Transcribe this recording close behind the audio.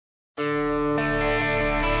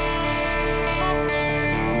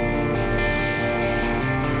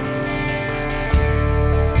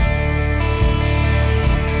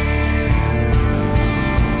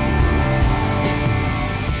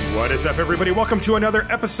up, everybody? Welcome to another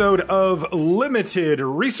episode of Limited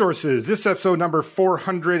Resources. This episode number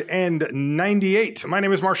 498. My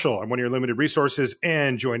name is Marshall. I'm one of your Limited Resources,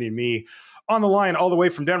 and joining me on the line all the way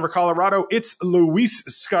from Denver, Colorado, it's Luis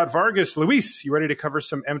Scott-Vargas. Luis, you ready to cover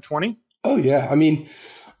some M20? Oh, yeah. I mean,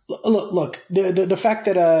 look, the fact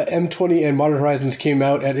that M20 and Modern Horizons came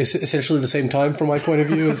out at essentially the same time, from my point of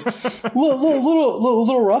view, is a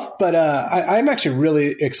little rough. But I'm actually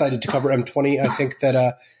really excited to cover M20. I think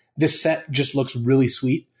that this set just looks really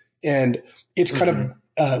sweet, and it's kind of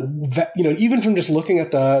even from just looking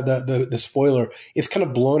at the spoiler, it's kind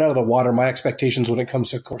of blown out of the water my expectations when it comes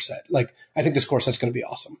to core set. Like, I think this core set's going to be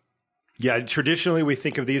awesome. Yeah, traditionally we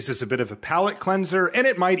think of these as a bit of a palate cleanser, and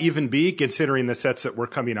it might even be, considering the sets that we're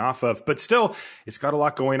coming off of. But still, it's got a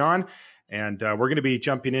lot going on, and we're going to be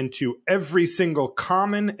jumping into every single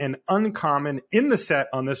common and uncommon in the set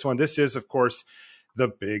on this one. This is, of course, the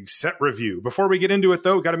big set review. Before we get into it,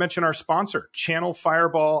 though, got to mention our sponsor,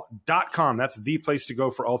 channelfireball.com. That's the place to go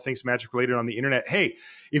for all things Magic related on the internet. Hey,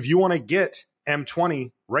 if you want to get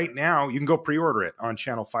M20 right now, you can go pre-order it on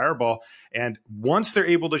Channel Fireball. And once they're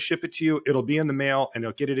able to ship it to you, it'll be in the mail and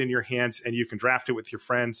you'll get it in your hands and you can draft it with your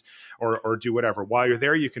friends or do whatever. While you're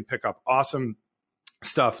there, you can pick up awesome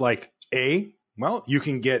stuff like you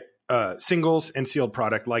can get singles and sealed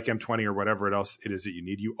product like M20 or whatever else it is that you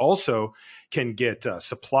need. You also can get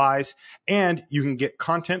supplies, and you can get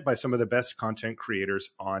content by some of the best content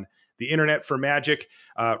creators on the internet for Magic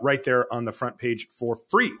right there on the front page for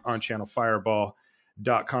free on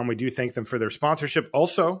channelfireball.com. We do thank them for their sponsorship.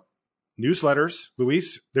 Also, newsletters.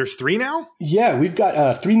 Luis, there's 3 now? Yeah, we've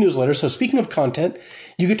got 3 newsletters. So speaking of content,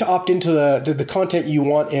 you get to opt into the content you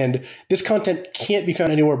want, and this content can't be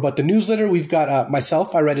found anywhere but the newsletter. We've got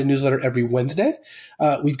myself. I write a newsletter every Wednesday.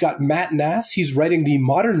 We've got Matt Nass. He's writing the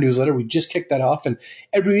Modern newsletter. We just kicked that off, and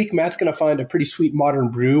every week Matt's going to find a pretty sweet Modern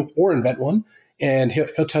brew or invent one, and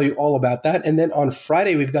he'll tell you all about that. And then on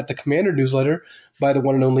Friday, we've got the Commander newsletter by the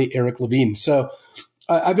one and only Eric Levine. So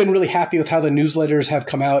I've been really happy with how the newsletters have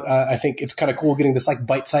come out. I think it's kind of cool getting this like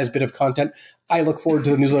bite-sized bit of content. I look forward to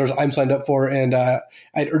the newsletters I'm signed up for, and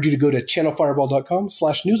I'd urge you to go to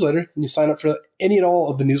channelfireball.com/newsletter and you sign up for any and all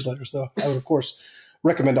of the newsletters. Though I would, of course,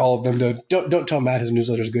 recommend all of them. Though don't tell Matt his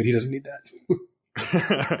newsletter is good. He doesn't need that.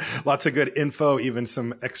 Lots of good info, even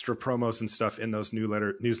some extra promos and stuff in those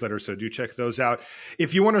newsletters. So do check those out.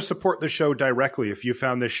 If you want to support the show directly, if you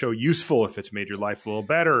found this show useful, if it's made your life a little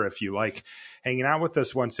better, if you like hanging out with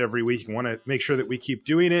us once every week and want to make sure that we keep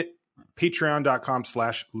doing it,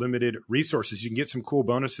 patreon.com/limited resources. You can get some cool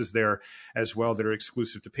bonuses there as well that are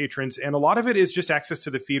exclusive to patrons. And a lot of it is just access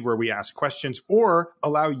to the feed where we ask questions or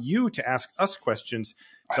allow you to ask us questions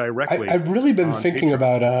directly. I've really been thinking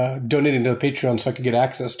about donating to the Patreon so I could get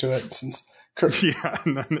access to it since. Yeah,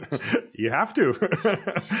 you have to.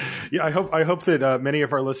 Yeah, I hope that many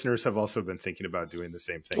of our listeners have also been thinking about doing the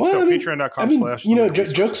same thing. Well, so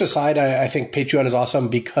patreon.com/. Jokes aside, I think Patreon is awesome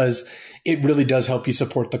because it really does help you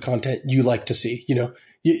support the content you like to see. You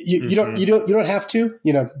don't have to.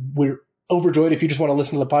 We're overjoyed if you just want to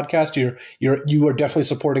listen to the podcast. You are definitely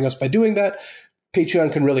supporting us by doing that.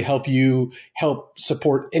 Patreon can really help you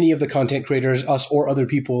support any of the content creators, us or other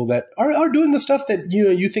people that are doing the stuff that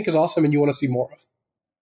you think is awesome and you want to see more of.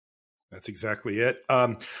 That's exactly it.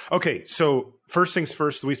 Okay, so first things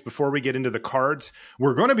first, Luis, before we get into the cards,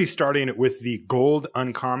 we're going to be starting with the gold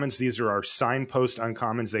uncommons. These are our signpost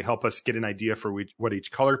uncommons. They help us get an idea for what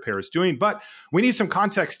each color pair is doing, but we need some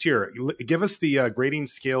context here. Give us the grading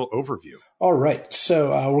scale overview. All right, so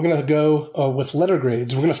we're going to go with letter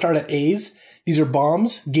grades. We're going to start at A's. These are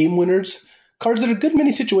bombs, game winners, cards that are good in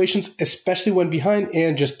many situations, especially when behind,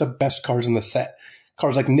 and just the best cards in the set.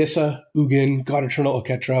 Cards like Nissa, Ugin, God Eternal,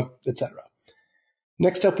 Oketra, etc.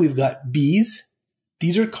 Next up, we've got B's.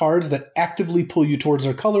 These are cards that actively pull you towards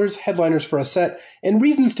their colors, headliners for a set, and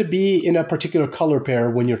reasons to be in a particular color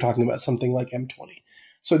pair when you're talking about something like M20.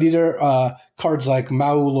 So these are cards like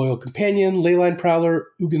Mau, Loyal Companion, Leyline Prowler,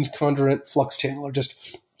 Ugin's Conjurant, Flux Channeler,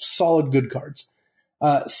 just solid good cards.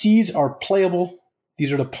 C's are playable.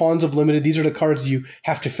 These are the pawns of limited. These are the cards you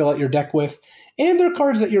have to fill out your deck with. And they're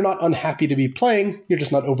cards that you're not unhappy to be playing. You're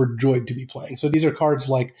just not overjoyed to be playing. So these are cards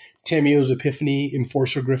like Tamiyo's Epiphany,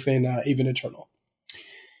 Enforcer Griffin, even Eternal.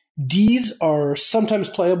 D's are sometimes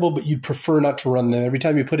playable, but you'd prefer not to run them. Every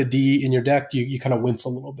time you put a D in your deck, you kind of wince a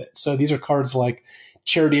little bit. So these are cards like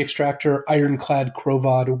Charity Extractor, Ironclad,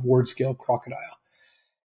 Crovod, Wardscale, Crocodile.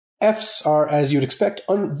 Fs are, as you'd expect,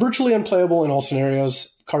 virtually unplayable in all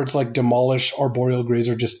scenarios. Cards like Demolish, Arboreal Graze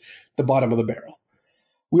are just the bottom of the barrel.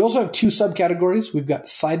 We also have 2 subcategories. We've got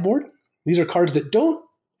Sideboard. These are cards that don't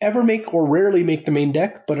ever make or rarely make the main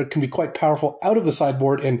deck, but it can be quite powerful out of the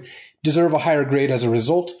sideboard and deserve a higher grade as a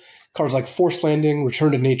result. Cards like Forced Landing,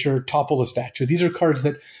 Return to Nature, Topple the Statue. These are cards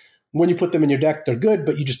that when you put them in your deck, they're good,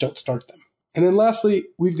 but you just don't start them. And then lastly,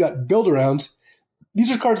 we've got Build-Arounds.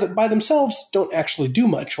 These are cards that by themselves don't actually do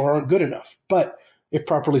much or aren't good enough, but if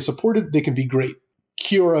properly supported, they can be great.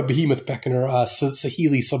 Kiora, Behemoth Beckoner,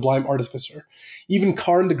 Sahili, Sublime Artificer, even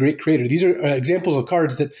Karn, the Great Creator. These are examples of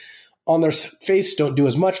cards that on their face don't do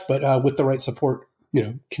as much, but with the right support,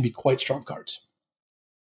 can be quite strong cards.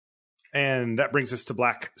 And that brings us to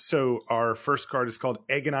black. So our first card is called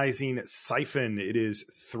Agonizing Siphon. It is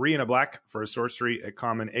 3 and a black for a sorcery. A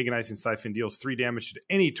common Agonizing Siphon deals 3 damage to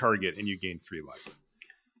any target, and you gain 3 life.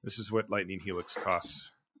 This is what Lightning Helix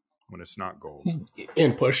costs when it's not gold.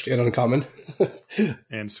 And pushed and uncommon.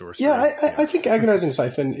 And sorcery. Yeah, I think Agonizing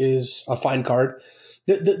Siphon is a fine card.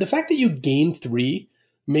 The fact that you gain 3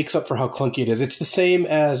 makes up for how clunky it is. It's the same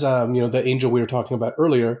as the Angel we were talking about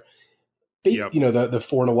earlier. Yep. The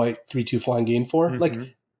 4 and a white, 3/2 flying gain 4. Mm-hmm.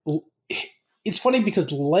 Like, it's funny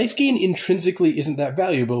because life gain intrinsically isn't that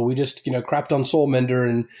valuable. We just, crapped on Soul Mender,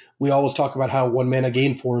 and we always talk about how 1 mana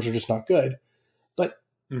gain 4s are just not good. But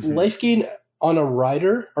life gain on a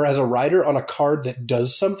rider, or as a rider on a card that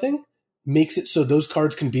does something, makes it so those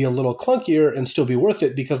cards can be a little clunkier and still be worth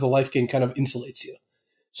it because the life gain kind of insulates you.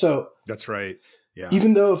 So that's right. Yeah.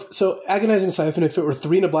 Even though, Agonizing Siphon, if it were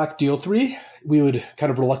 3 and a black, deal 3, we would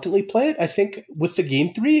kind of reluctantly play it. I think with the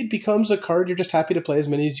game 3, it becomes a card you're just happy to play as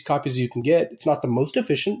many copies as you can get. It's not the most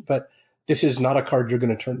efficient, but this is not a card you're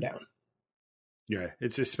going to turn down. Yeah,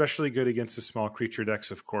 it's especially good against the small creature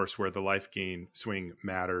decks, of course, where the life gain swing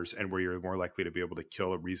matters and where you're more likely to be able to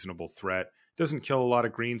kill a reasonable threat. Doesn't kill a lot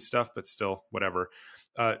of green stuff, but still, whatever.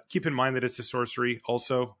 Keep in mind that it's a sorcery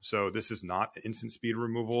also, so this is not instant speed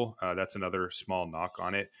removal. That's another small knock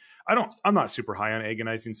on it. I'm not super high on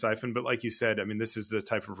Agonizing Siphon, but like you said, I mean, this is the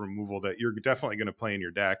type of removal that you're definitely going to play in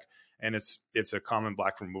your deck, and it's a common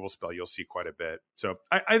black removal spell you'll see quite a bit. So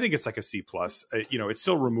I think it's like a C+. It's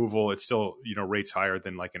still removal. It's still, rates higher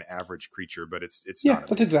than like an average creature, but it's not.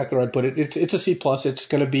 That's exactly where I'd put it. It's a C+. It's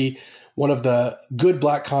going to be one of the good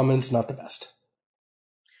black commons, not the best.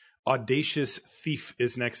 Audacious Thief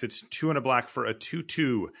is next. It's 2 and a black for a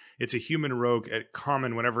 2/2. It's a human rogue at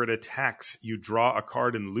common. Whenever it attacks, you draw a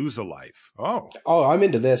card and lose a life. Oh, I'm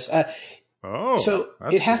into this. So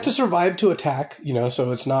it has to survive to attack,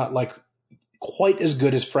 so it's not like quite as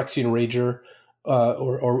good as Phyrexian Rager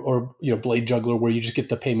or Blade Juggler, where you just get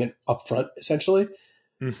the payment up front, essentially.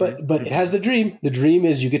 Mm-hmm. But it has the dream. The dream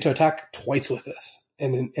is you get to attack twice with this.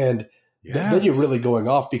 And yes. Then you're really going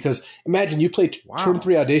off, because imagine you play turn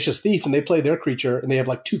 3 Audacious Thief and they play their creature and they have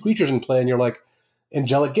like 2 creatures in play, and you're like,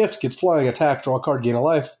 Angelic Gift gets flying, attack, draw a card, gain a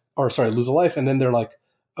life, lose a life. And then they're like,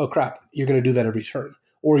 oh crap, you're going to do that every turn.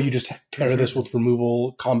 Or you just pair this with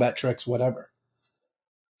removal, combat tricks, whatever.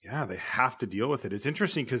 Yeah, they have to deal with it. It's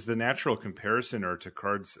interesting because the natural comparison are to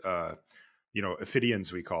cards,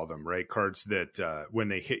 Ophidians, we call them, right? Cards that when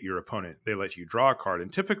they hit your opponent, they let you draw a card.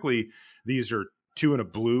 And typically these are 2 and a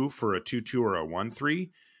blue for a 2/2 or a 1/3.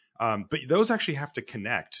 But those actually have to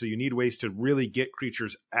connect. So you need ways to really get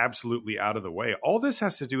creatures absolutely out of the way. All this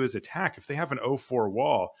has to do is attack. If they have an 0/4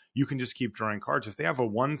 wall, you can just keep drawing cards. If they have a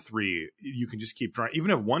 1/3, you can just keep drawing.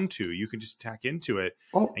 Even if 1/2, you can just attack into it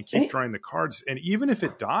and keep drawing the cards. And even if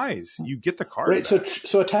it dies, you get the card. Right. Back.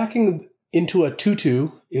 So attacking into a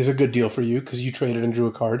 2/2 is a good deal for you because you traded and drew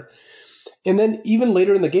a card. And then even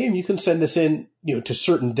later in the game, you can send this in, to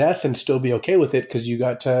certain death and still be okay with it because you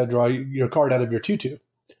got to draw your card out of your 2/2.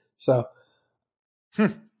 So,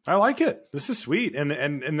 I like it. This is sweet, and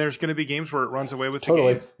there's going to be games where it runs away with the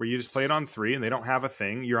game, where you just play it on 3 and they don't have a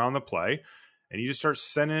thing. You're on the play, and you just start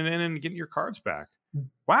sending it in and getting your cards back.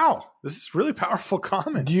 Wow, this is really powerful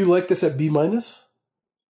comment. Do you like this at B-?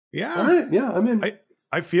 Yeah. All right. Yeah, I'm in.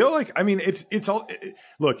 I feel like, it's all,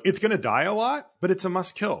 look, it's going to die a lot, but it's a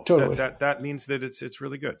must kill. Totally. That means that it's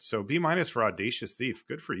really good. So B- for Audacious Thief.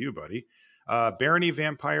 Good for you, buddy. Barony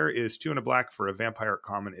Vampire is 2 and a black for a vampire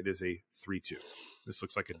common. It is a 3/2. This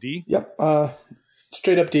looks like a D. Yep.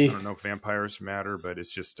 Straight up D. I don't know if vampires matter, but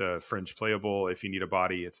it's just fringe playable. If you need a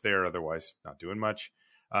body, it's there. Otherwise, not doing much.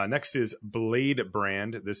 Next is Blade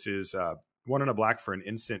Brand. This is 1 and a black for an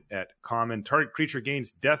instant at common. Target creature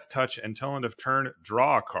gains death touch until end of turn.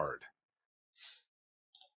 Draw a card.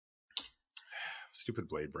 Stupid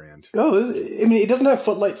Blade Brand. Oh, it doesn't have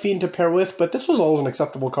Footlight Fiend to pair with, but this was always an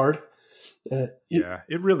acceptable card. Yeah,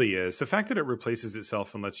 it really is. The fact that it replaces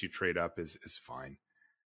itself and lets you trade up is fine.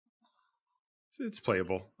 It's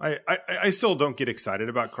playable. I still don't get excited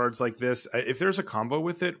about cards like this. If there's a combo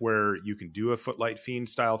with it where you can do a Footlight Fiend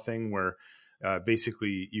style thing where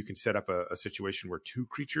basically you can set up a situation where 2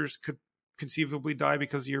 creatures could conceivably die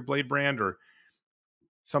because of your Blade Brand or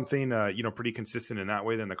something, pretty consistent in that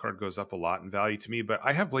way, then the card goes up a lot in value to me. But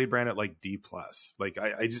I have Blade Brand at like D+. Like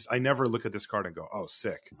I never look at this card and go, oh,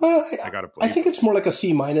 sick. I got a Blade. I think it's more like a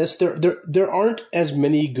C-. There aren't as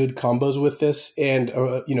many good combos with this. And,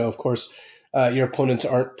 of course, your opponents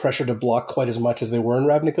aren't pressured to block quite as much as they were in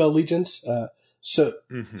Ravnica Allegiance.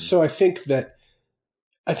 So I think that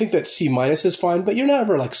C- is fine, but you're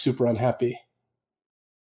never like super unhappy.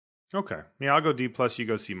 Okay. Yeah, I'll go D+, you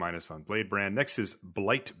go C- on Blade Brand. Next is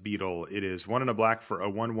Blight Beetle. It is 1 and a black for a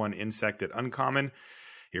 1/1 insect at uncommon.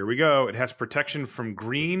 Here we go. It has protection from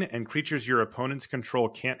green, and creatures your opponents control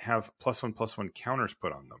can't have +1/+1 counters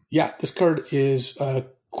put on them. Yeah, this card is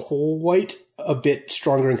quite a bit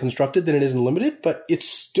stronger and constructed than it is in limited, but it's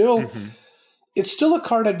still a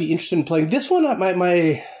card I'd be interested in playing. This one,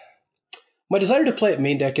 my desire to play it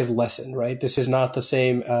main deck is lessened, right? This is not the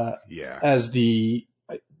same as the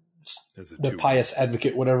Pious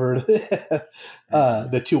Advocate, whatever,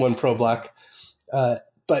 the 2/1 Pro Black.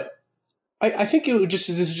 But I think this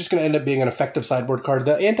is just going to end up being an effective sideboard card.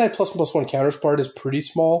 The anti +1/+1 counters part is pretty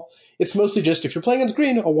small. It's mostly just if you're playing against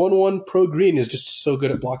green, a 1/1 Pro Green is just so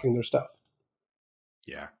good at blocking their stuff.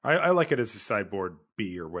 Yeah, I like it as a sideboard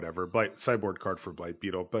B or whatever, sideboard card for Blight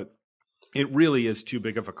Beetle, but it really is too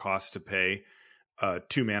big of a cost to pay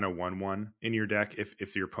 2 mana 1/1 in your deck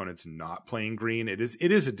if your opponent's not playing green. It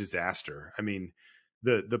is a disaster. I mean,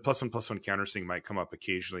 the +1/+1 counters thing might come up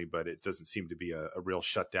occasionally, but it doesn't seem to be a real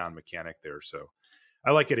shutdown mechanic there. So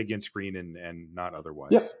I like it against green and not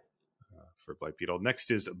otherwise. Yep. For Blight Beetle. Next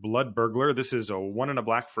is Blood Burglar. This is a 1 and a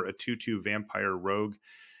black for a 2/2 vampire rogue.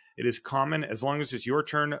 It is common as long as it's your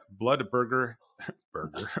turn. Blood Burglar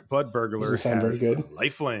has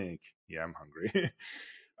lifelink. Yeah, I'm hungry.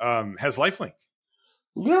 Has lifelink.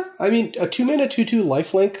 Yeah, I mean, a 2 mana 2/2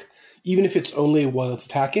 lifelink, even if it's only while it's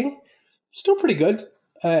attacking, still pretty good.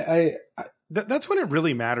 That's when it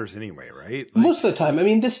really matters anyway, right? Like, most of the time. I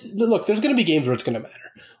mean, there's going to be games where it's going to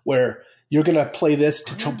matter, where you're going to play this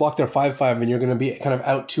to block their 5/5, and you're going to be kind of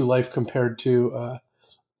out 2 life compared to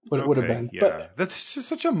what it would have been. Yeah, but that's just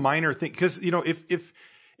such a minor thing because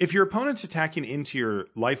if your opponent's attacking into your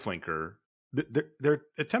lifelinker, they're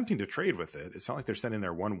attempting to trade with it. It's not like they're sending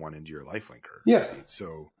their 1/1 into your lifelinker. Yeah. Right?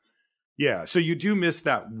 So you do miss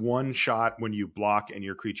that one shot when you block and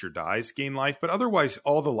your creature dies, gain life, but otherwise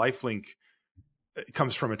all the lifelink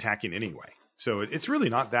comes from attacking anyway. So it's really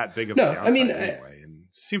not that big of a downside anyway. And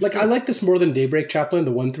seems I like this more than Daybreak Chaplain,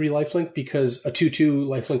 the 1/3 lifelink, because a 2/2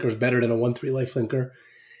 lifelinker is better than a 1/3 lifelinker.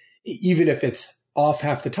 Even if it's off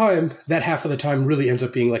half the time, that half of the time really ends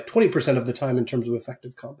up being like 20% of the time in terms of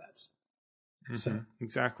effective combats. So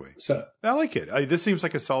exactly. So I like it. This seems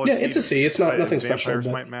like a solid. Yeah, it's a C. It's not nothing special. Vampires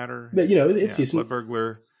might matter, but it's decent.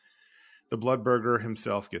 The Blood Burglar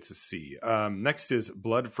himself gets a C. Next is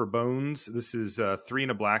Blood for Bones. This is 3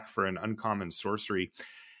 and a black for an uncommon sorcery.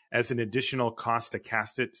 As an additional cost to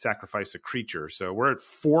cast it, sacrifice a creature. So we're at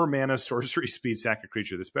 4 mana sorcery speed, sack a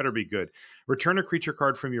creature. This better be good. Return a creature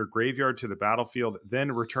card from your graveyard to the battlefield,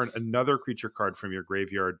 then return another creature card from your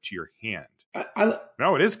graveyard to your hand.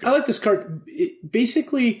 No, it is good. I like this card.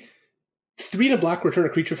 Basically, 3 and a black, return a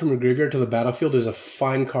creature from your graveyard to the battlefield is a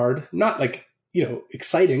fine card. Not like,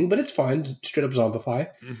 exciting, but it's fine. Straight up zombify.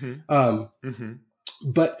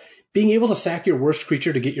 But being able to sack your worst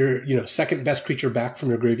creature to get your, second best creature back from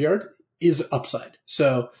your graveyard is upside.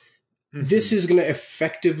 So this is going to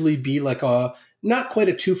effectively be like not quite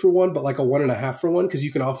a 2-for-1, but like a 1.5-for-1, because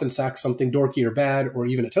you can often sack something dorky or bad, or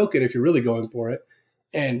even a token if you're really going for it,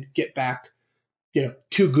 and get back,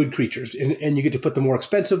 2 good creatures. And you get to put the more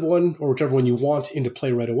expensive one, or whichever one you want, into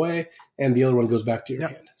play right away, and the other one goes back to your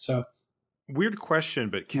hand. So weird question,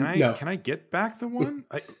 but can I get back the one?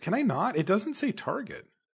 Can I not? It doesn't say target.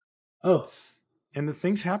 Oh, and the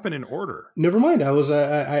things happen in order. Never mind.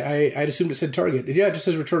 I'd assumed it said target. Yeah, it just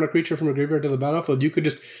says return a creature from a graveyard to the battlefield. You could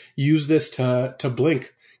just use this to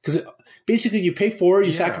blink, because basically you pay 4,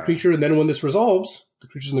 you sack a creature, and then when this resolves, the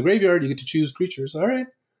creature's in the graveyard, you get to choose creatures. All right,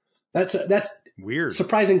 that's weird,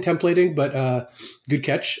 surprising templating, but good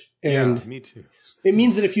catch. And me too. It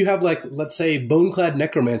means that if you have, like, let's say, Boneclad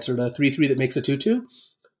Necromancer, the 3/3 that makes a 2/2,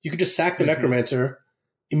 you could just sack the Necromancer,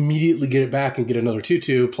 immediately get it back, and get another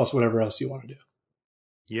 2/2 plus whatever else you want to do.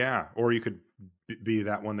 Yeah, or you could be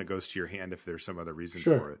that one that goes to your hand if there's some other reason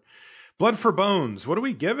for it. Blood for Bones. What do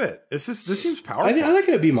we give it? This seems powerful. I like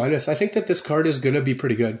it at B-. I think that this card is going to be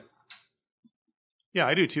pretty good. Yeah,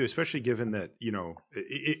 I do too, especially given that,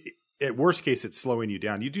 at worst case, it's slowing you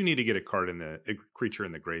down. You do need to get a creature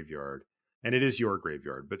in the graveyard, and it is your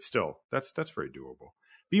graveyard, but still, that's very doable.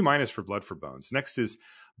 B- for Blood for Bones. Next is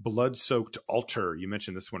Blood-Soaked Altar. You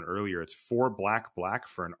mentioned this one earlier. It's 4 black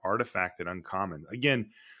for an artifact at uncommon. Again,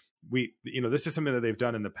 this is something that they've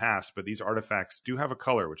done in the past, but these artifacts do have a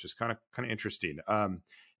color, which is kind of interesting.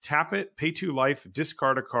 Tap it, pay 2 life,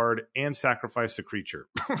 discard a card, and sacrifice a creature.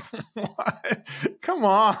 What? Come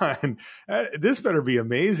on. This better be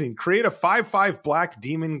amazing. Create a 5/5 black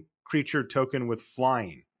demon creature token with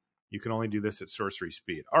flying. You can only do this at sorcery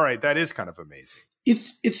speed. All right, that is kind of amazing.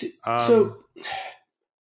 So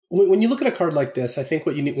when you look at a card like this, I think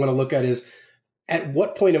what you want to look at is, at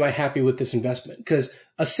what point am I happy with this investment? Because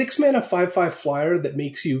a 6-mana 5/5 flyer that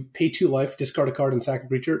makes you pay 2 life, discard a card, and sack a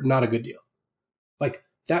creature, not a good deal. Like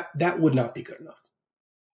that would not be good enough.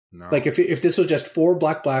 No. Like if this was just 4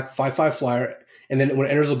 black 5/5 flyer, and then when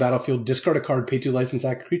it enters the battlefield, discard a card, pay 2 life, and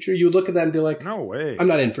sack a creature, you would look at that and be like, no way, I'm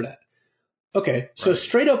not in for that. Okay, so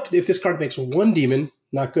straight up, if this card makes 1 demon,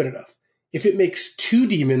 not good enough. If it makes 2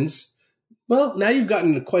 demons, well, now you've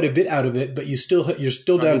gotten quite a bit out of it, but you're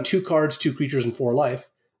still down 2 cards, 2 creatures, and 4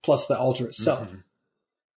 life, plus the altar itself. Mm-hmm.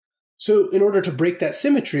 So in order to break that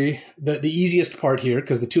symmetry, the easiest part here,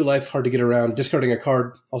 because the 2 life, hard to get around, discarding a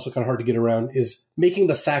card, also kind of hard to get around, is making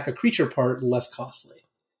the sack a creature part less costly.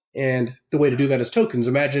 And the way to do that is tokens.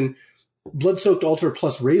 Imagine Blood-Soaked Altar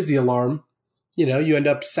plus Raise the Alarm. You end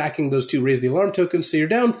up sacking those 2 Raise the Alarm tokens, so you're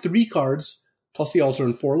down 3 cards, plus the altar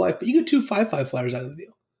and 4 life, but you get 2 5/5 flyers out of the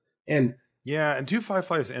deal. And 2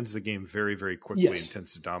 5/5 ends the game very, very quickly and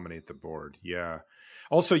tends to dominate the board. Yeah.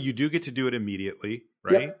 Also, you do get to do it immediately,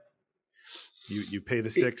 right? Yep. You pay the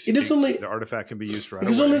 6. The artifact can be used right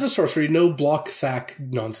away. It only as a sorcery, no block sack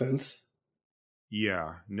nonsense.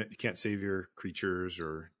 Yeah. You can't save your creatures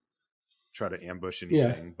or try to ambush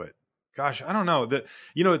anything. Yeah. But gosh, I don't know.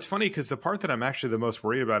 It's funny because the part that I'm actually the most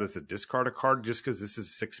worried about is the discard a card, just because this is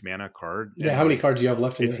a 6-mana card. Yeah, how many cards do you have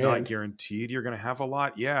left in your hand? It's not guaranteed you're going to have a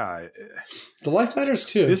lot. Yeah. The life matters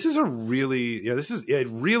too. This is it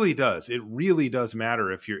really does. It really does matter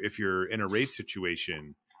if you're in a race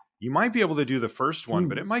situation. You might be able to do the first one,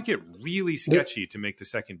 but it might get really sketchy to make the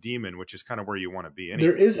second demon, which is kind of where you want to be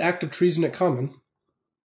anyway. There is active treason at common.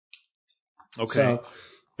 Okay. So,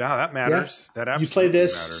 yeah, that matters. Yeah. That absolutely you play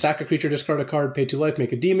this, matters. Sack a creature, discard a card, pay 2 life,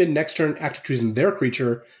 make a demon. Next turn, active treason their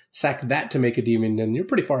creature, sack that to make a demon, and you're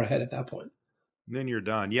pretty far ahead at that point. Then you're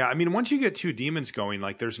done. Yeah, I mean, once you get 2 demons going,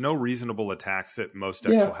 like there's no reasonable attacks that most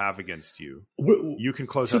decks will have against you. You can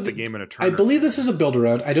close out the game in a turn. I believe this is a build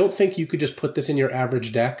around. I don't think you could just put this in your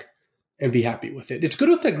average deck and be happy with it. It's good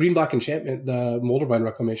with that green-black enchantment, the Moldervine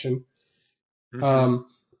Reclamation. Mm-hmm.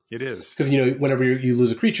 It is. Because, whenever you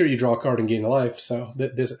lose a creature, you draw a card and gain a life. So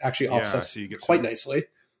this actually offsets quite nicely.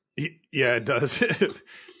 Yeah, it does.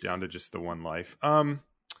 Down to just the 1 life.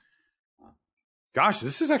 Gosh,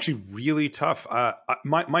 this is actually really tough.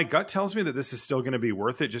 My gut tells me that this is still going to be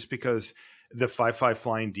worth it just because the 5/5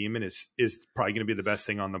 flying demon is probably going to be the best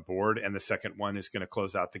thing on the board, and the second one is going to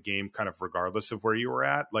close out the game kind of regardless of where you were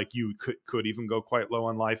at. Like you could even go quite low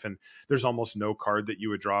on life, and there's almost no card that you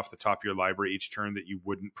would draw off the top of your library each turn that you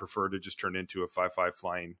wouldn't prefer to just turn into a 5/5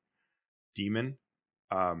 flying demon.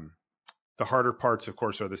 The harder parts, of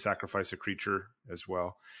course, are the sacrifice of creature as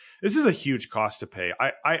well. This is a huge cost to pay.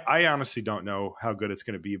 I honestly don't know how good it's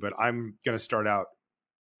going to be, but I'm going to start out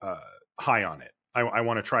high on it. I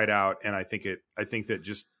want to try it out, and I think that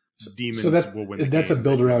just demons will win the game. That's a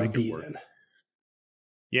build around B then.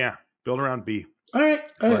 Yeah, build around B. All right,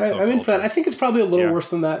 I'm in for that. I think it's probably a little worse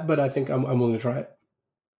than that, but I think I'm willing to try it.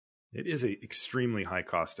 It is an extremely high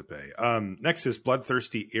cost to pay. Next is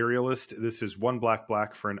Bloodthirsty Aerialist. This is 1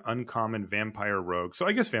 black for an uncommon vampire rogue. So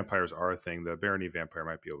I guess vampires are a thing. The Barony Vampire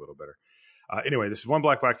might be a little better. Anyway, this is 1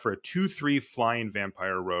 black for a 2/3 flying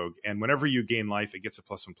vampire rogue. And whenever you gain life, it gets a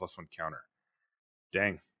 +1/+1 counter.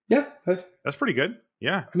 Dang. Yeah. That's pretty good.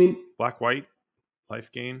 Yeah. I mean, black-white life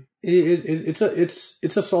gain. It's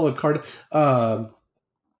a solid card.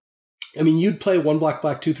 I mean, you'd play 1 black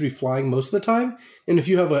 2/3 flying most of the time, and if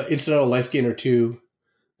you have an incidental life gain or 2,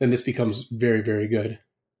 then this becomes very, very good.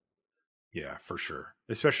 Yeah, for sure.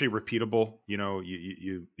 Especially repeatable.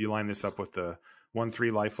 You line this up with the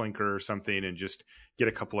 1/3 lifelinker or something and just get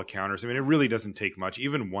a couple of counters. I mean, it really doesn't take much.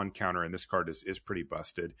 Even 1 counter in this card is pretty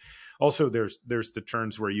busted. Also, there's the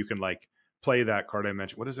turns where you can play that card I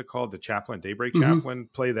mentioned. What is it called? The Chaplain, Daybreak Chaplain.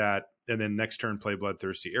 Play that, and then next turn play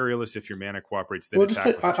Bloodthirsty Aerialist. If your mana cooperates, then I'll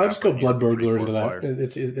just go Blood Burglar into that.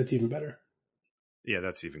 It's even better. Yeah,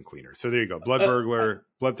 that's even cleaner. So there you go. Blood Burglar,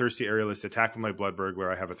 Bloodthirsty Aerialist, attack with my Blood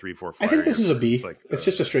Burglar. I have a 3/4 flyer. I think this is a B. It's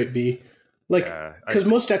just a straight B. Because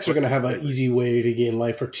most decks are going to have an easy way to gain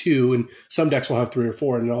life or 2, and some decks will have 3 or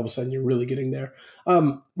 4, and then all of a sudden you're really getting there.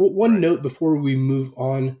 One note before we move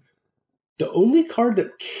on. The only card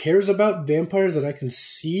that cares about vampires that I can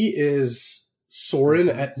see is Sorin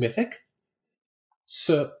at Mythic.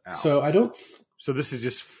 So I don't. So this is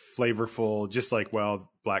just flavorful, just like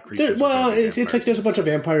black creatures. It's like there's a bunch of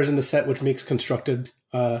vampires in the set, which makes constructed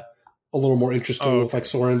a little more interesting with like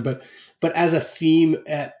Sorin. But as a theme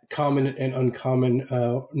at common and uncommon,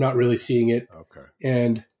 not really seeing it. Okay.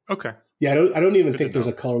 And okay. Yeah, I don't even think there's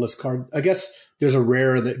a colorless card. I guess there's a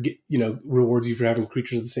rare that rewards you for having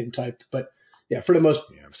creatures of the same type. But yeah, for the most.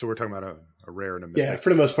 Yeah. So we're talking about a rare and a mythic. Yeah, for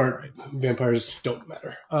the most part, vampires don't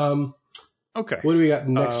matter. Okay. What do we got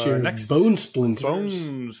next here? Next, Bone Splinters.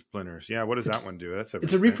 Bone Splinters. Yeah, what does that one do? It's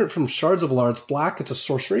a reprint from Shards of Alar. It's black. It's a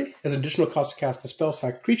sorcery. As an additional cost to cast the spell,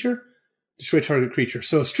 sack a creature, destroy target creature.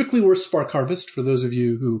 So strictly worth Spark Harvest for those of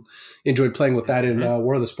you who enjoyed playing with that in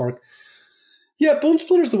War of the Spark. Yeah, Bone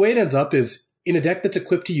Splinters, the way it ends up is in a deck that's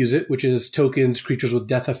equipped to use it, which is tokens, creatures with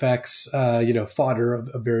death effects, fodder of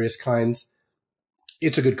various kinds.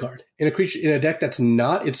 It's a good card. In a deck that's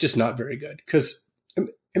not, it's just not very good. Because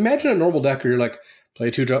imagine a normal deck where you're like, play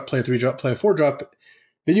a 2-drop, play a 3-drop, play a 4-drop.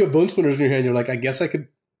 Then you have Bone Splinters in your hand. You're like, I guess I could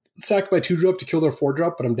sack my 2-drop to kill their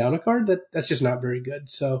 4-drop, but I'm down a card. That's just not very good.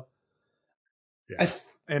 So, yeah.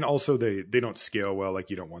 And also they don't scale well. Like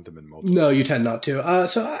you don't want them in multiple. No, you tend not to.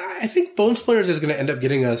 So I think Bone Splinters is going to end up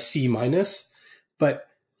getting a C-, but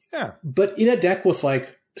in a deck with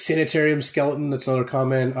like Sanitarium Skeleton, that's another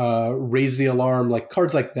common, Raise the Alarm, like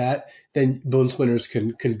cards like that, then Bone Splinters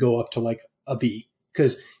can go up to like a B.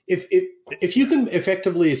 Because if you can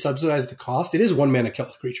effectively subsidize the cost, it is 1 mana kill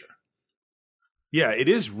a creature. Yeah, it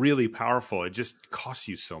is really powerful. It just costs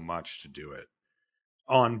you so much to do it.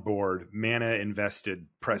 On board, mana invested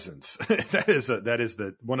presence. that is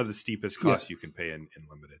the one of the steepest costs you can pay in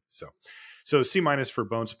limited. So C- for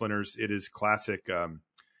Bone Splinters. It is classic.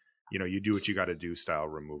 You do what you got to do style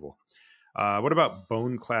removal. What about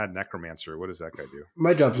Boneclad Necromancer? What does that guy do?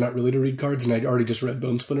 My job's not really to read cards, and I already just read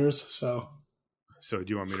Bone Splinters. So do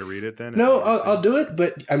you want me to read it then? No, I'll do it,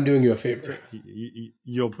 but I'm doing you a favor.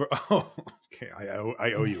 You'll. Oh, okay.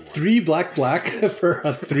 I owe you one. 3 black for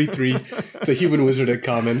a 3/3. It's a human wizard at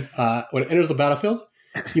common. When it enters the battlefield,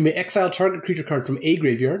 you may exile target creature card from a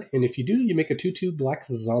graveyard, and if you do, you make a 2/2 black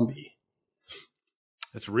zombie.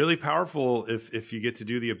 It's really powerful if you get to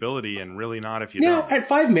do the ability, and really not if you don't. Yeah, at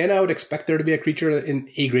 5 mana, I would expect there to be a creature in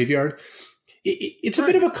a graveyard. It's a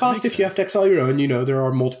bit of a cost if you have to exile your own. There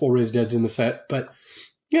are multiple Raised Deads in the set. But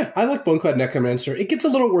yeah, I like Boneclad Necromancer. It gets a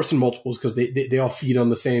little worse in multiples because they all feed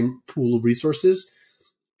on the same pool of resources.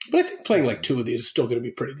 But I think playing like 2 of these is still going to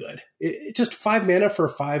be pretty good. It's just 5 mana for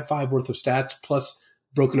 5/5 worth of stats, plus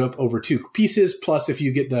broken up over 2 pieces. Plus, if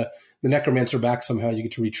you get the Necromancer back somehow, you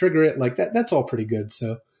get to re-trigger it. Like that's all pretty good.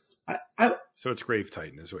 So so it's Grave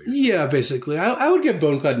Titan is what you're saying. Yeah, basically. I would give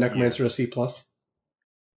Boneclad Necromancer a C+.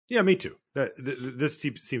 Yeah, me too. This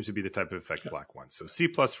seems to be the type of effect black wants. So C+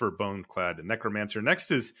 for Boneclad Necromancer. Next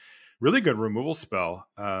is really good removal spell,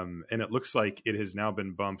 and it looks like it has now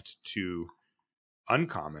been bumped to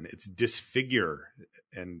uncommon. It's Disfigure,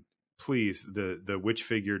 and please, the witch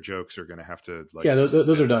figure jokes are going to have to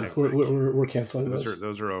those are done. We're canceling those.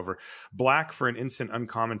 Those are over. Black for an instant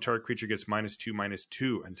uncommon. Target creature gets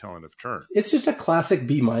 -2/-2 until end of turn. It's just a classic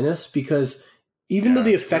B- because even though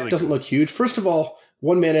the effect doesn't look huge, first of all,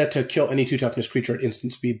 1 mana to kill any 2 toughness creature at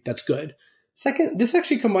instant speed. That's good. Second, this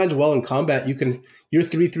actually combines well in combat. Your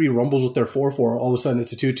 3/3 rumbles with their 4/4. All of a sudden,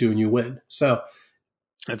 it's a 2/2 and you win. So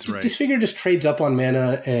that's right. Disfigure just trades up on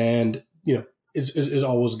mana and is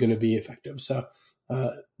always going to be effective. So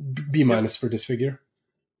B- for Disfigure.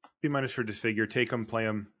 B- for Disfigure. Take them, play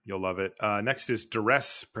them. You'll love it. Next is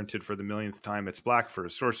Duress, printed for the millionth time. It's black for a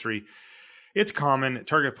sorcery. It's common.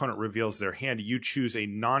 Target opponent reveals their hand. You choose a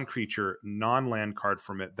non-creature, non-land card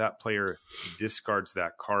from it. That player discards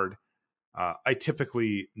that card. I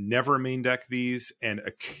typically never main deck these and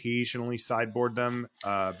occasionally sideboard them.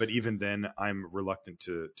 But even then, I'm reluctant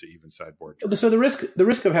to even sideboard. So the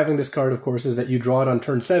risk of having this card, of course, is that you draw it on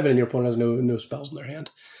turn 7 and your opponent has no spells in their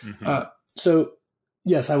hand. Mm-hmm. So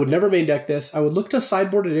yes, I would never main deck this. I would look to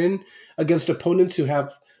sideboard it in against opponents who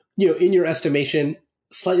have, in your estimation,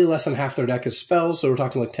 slightly less than half their deck is spells. So we're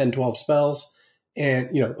talking like 10, 12 spells and,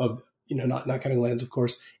 not counting lands, of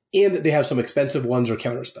course. And that they have some expensive ones or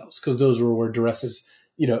counter spells, because those are where Duress is,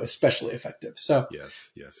 especially effective. So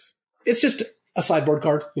yes, it's just a sideboard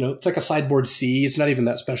card. It's like a sideboard C. It's not even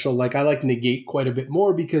that special. Like I like Negate quite a bit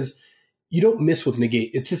more because you don't miss with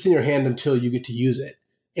Negate. It sits in your hand until you get to use it.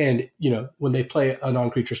 And, when they play a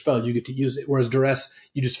non-creature spell, you get to use it. Whereas Duress,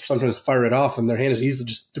 you just sometimes fire it off and their hand is easily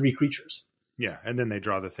just 3 creatures. Yeah, and then they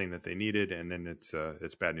draw the thing that they needed, and then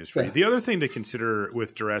it's bad news for you. The other thing to consider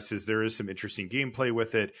with Duress is there is some interesting gameplay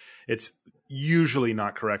with it. It's usually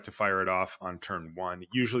not correct to fire it off on turn 1.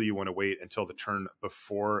 Usually you want to wait until the turn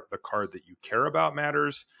before the card that you care about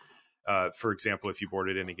matters. For example, if you board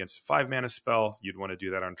it in against a 5-mana spell, you'd want to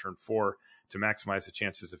do that on turn 4 to maximize the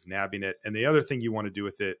chances of nabbing it. And the other thing you want to do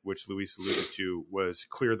with it, which Luis alluded to, was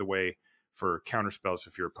clear the way for counterspells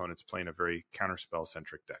if your opponent's playing a very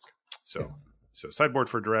counterspell-centric deck. So sideboard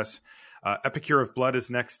for Duress. Epicure of Blood is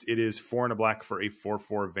next. It is 4 and a black for a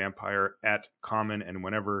 4/4 vampire at common, and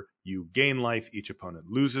whenever you gain life, each opponent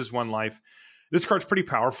loses 1 life. This card's pretty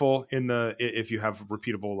powerful if you have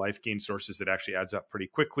repeatable life gain sources. It actually adds up pretty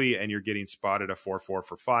quickly, and you're getting spotted a 4/4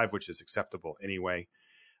 for 5, which is acceptable anyway.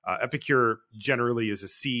 Epicure generally is a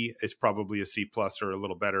C. It's probably a C plus or a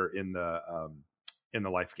little better in the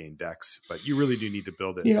life gain decks, but you really do need to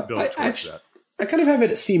build it towards that. I kind of have it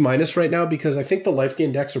at C- right now because I think the life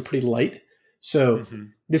gain decks are pretty light. So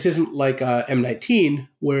this isn't like M19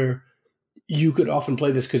 where you could often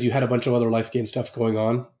play this because you had a bunch of other life gain stuff going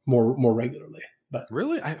on more regularly. But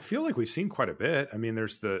really, I feel like we've seen quite a bit. I mean,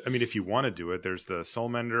 if you want to do it, there's the Soul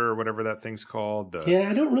Mender or whatever that thing's called.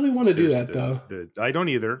 I don't really want to do that though. I don't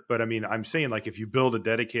either. But I mean, I'm saying like if you build a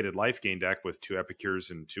dedicated life gain deck with 2 Epicures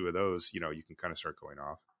and 2 of those, you can kind of start going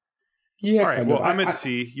off. Yeah. All right. Well, I'm at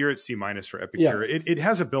C. You're at C- for Epicure. Yeah. It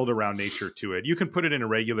has a build around nature to it. You can put it in a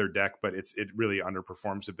regular deck, but it really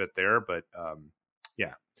underperforms a bit there. But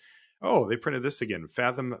yeah. Oh, they printed this again.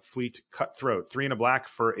 Fathom Fleet Cutthroat. 3 and a black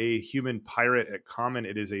for a human pirate at common.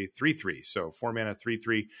 It is a 3/3. So 4 mana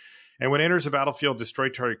 3/3. And when it enters the battlefield, destroy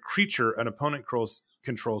target creature an opponent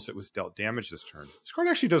controls that was dealt damage this turn. This card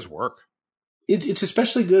actually does work. It's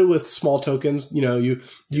especially good with small tokens.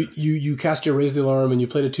 You cast your Raise the Alarm and you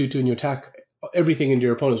play the 2/2 and you attack everything into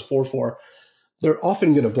your opponent's 4/4. They're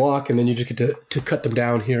often going to block, and then you just get to cut them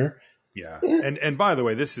down here. Yeah. And by the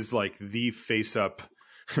way, this is like the face up.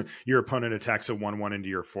 Your opponent attacks a 1/1 into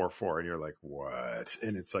your 4/4, and you're like, what?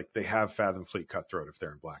 And it's like they have Fathom Fleet Cutthroat if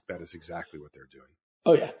they're in black. That is exactly what they're doing.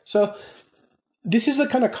 Oh, yeah. So this is the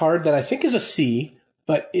kind of card that I think is a C,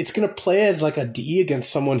 but it's going to play as like a D against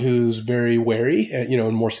someone who's very wary,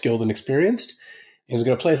 and more skilled and experienced. And it's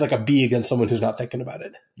going to play as like a B against someone who's not thinking about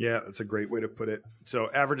it. Yeah, that's a great way to put it. So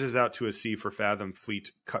averages out to a C for Fathom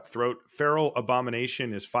Fleet Cutthroat. Feral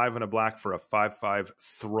Abomination is 5 and a black for a 5/5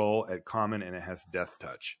 Thrall at common, and it has Death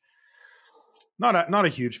Touch. Not a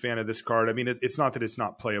huge fan of this card. I mean, it's not that it's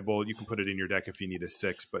not playable. You can put it in your deck if you need a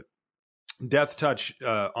 6, but Death Touch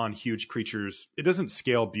on huge creatures, it doesn't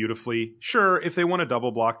scale beautifully. Sure, if they want to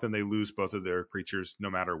double block, then they lose both of their creatures no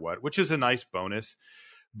matter what, which is a nice bonus.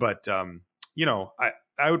 But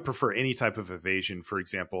I would prefer any type of evasion, for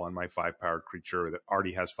example, on my 5-powered creature that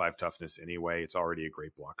already has 5 toughness anyway. It's already a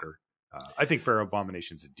great blocker. I think Feral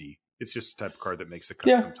Abomination's a D. It's just a type of card that makes a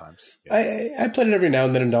cut sometimes. Yeah. I played it every now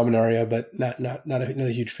and then in Dominaria, but not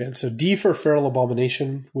a huge fan. So D for Feral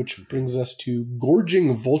Abomination, which brings us to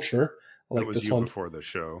Gorging Vulture. I like that was this you one before the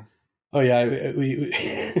show. Oh yeah,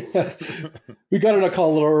 we got on a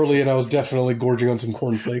call a little early, and I was definitely gorging on some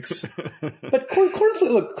cornflakes. But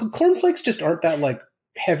cornflakes just aren't that like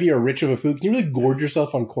heavy or rich of a food. Can you really gorge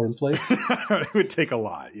yourself on cornflakes? It would take a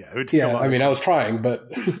lot. Yeah, it would take a lot. I mean, I was trying,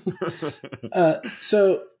 but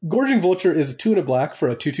so Gorging Vulture is 2 and a black for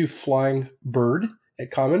a 2/2 flying bird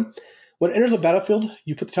at common. When it enters the battlefield,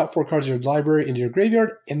 you put the top 4 cards of your library into your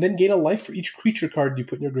graveyard, and then gain a life for each creature card you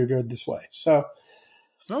put in your graveyard this way. So.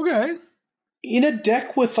 Okay. In a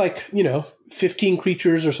deck with 15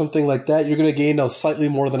 creatures or something like that, you're going to gain a slightly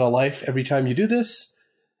more than a life every time you do this.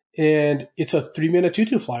 And it's a 3-mana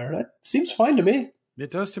 2/2 flyer. That seems fine to me. It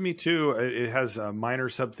does to me too. It has minor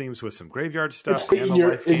sub-themes with some graveyard stuff.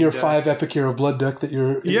 It's in your 5 Epicure of Blood deck that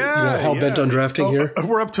you're hell-bent on drafting here.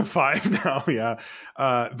 We're up to 5 now, yeah.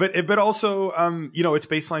 But also, its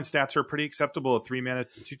baseline stats are pretty acceptable. A 3-mana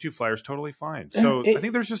 2/2 flyer is totally fine. So I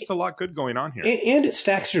think there's just a lot good going on here. And it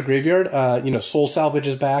stacks your graveyard. Soul Salvage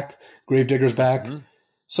is back. Gravedigger's back. Mm-hmm.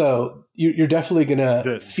 So you're definitely going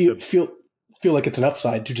to feel like it's an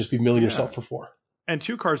upside to just be milling yourself for 4. And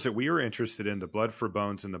 2 cards that we were interested in, the Blood for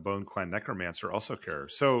Bones and the Bone Clan Necromancer, also care.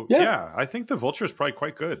 So, yeah, I think the Vulture is probably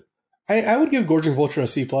quite good. I would give Gorging Vulture a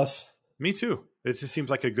C+. Me too. It just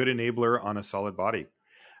seems like a good enabler on a solid body.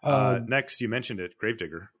 Next, you mentioned it,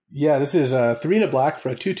 Gravedigger. Yeah, this is 3 and a black for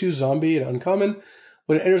a 2/2 zombie at uncommon.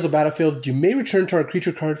 When it enters the battlefield, you may return target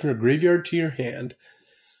creature card from your graveyard to your hand.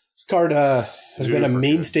 This card has been a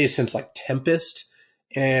mainstay since Tempest,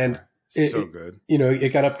 and... So good.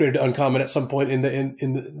 It got upgraded to uncommon at some point in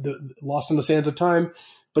the Lost in the Sands of Time.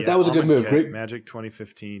 But that was a good move. Great Magic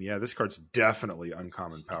 2015. Yeah, this card's definitely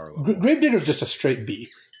uncommon power level. Gravedigger is just a straight B.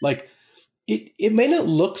 Like, it may not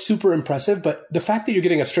look super impressive, but the fact that you're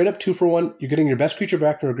getting a straight up 2-for-1, you're getting your best creature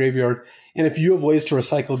back to a graveyard, and if you have ways to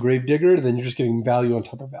recycle Gravedigger, then you're just getting value on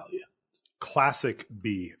top of value. Classic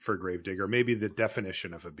B for Gravedigger, maybe the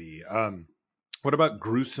definition of a B. What about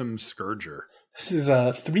Gruesome Scourger? This is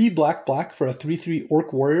a 3 black for a 3/3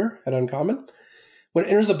 Orc Warrior at uncommon. When it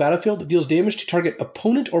enters the battlefield, it deals damage to target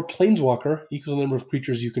opponent or planeswalker equal to the number of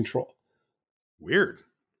creatures you control. Weird.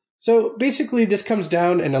 So basically, this comes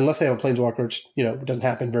down, and unless they have a planeswalker, which it doesn't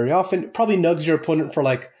happen very often, it probably nugs your opponent for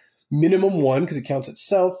like minimum 1 because it counts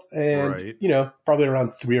itself, and probably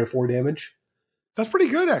around 3 or 4 damage. That's pretty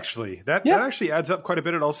good, actually. That actually adds up quite a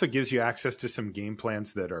bit. It also gives you access to some game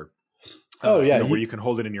plans that are where you can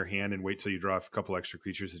hold it in your hand and wait till you draw a couple extra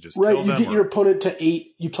creatures to just kill them. You get your opponent to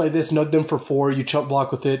 8, you play this, nug them for 4, you chump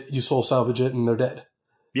block with it, you soul salvage it, and they're dead.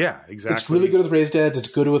 Yeah, exactly. It's really good with raised deads. It's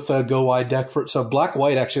good with a go wide deck for it. So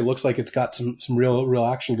black-white actually looks like it's got some real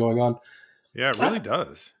action going on. Yeah, it really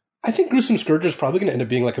does. I think Gruesome Scourger is probably going to end up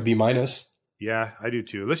being like a B-. Yeah, I do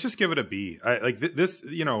too. Let's just give it a B. This,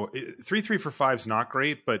 3/3 for 5 is not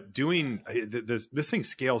great, but doing this thing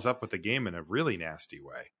scales up with the game in a really nasty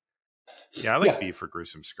way. Yeah, I like B for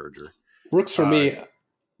Gruesome Scourger. Works for me.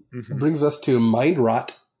 Brings us to Mind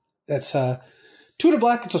Rot. That's 2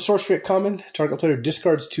 black. It's a sorcery at common. Target player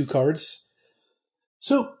discards 2 cards.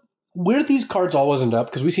 So where these cards always end up,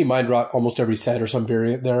 because we see Mind Rot almost every set or some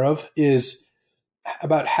variant thereof, is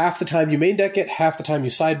about half the time you main deck it, half the time you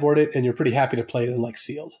sideboard it, and you're pretty happy to play it in like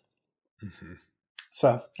sealed. Mm-hmm.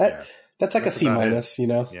 So that's like a C-.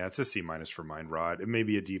 Yeah, it's a C- for Mind Rot. It may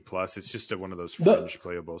be a D+. It's just one of those fringe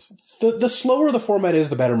playables. The slower the format is,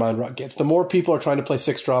 the better Mind Rot gets. The more people are trying to play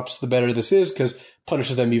 6-drops, the better this is, because it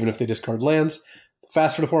punishes them even if they discard lands. The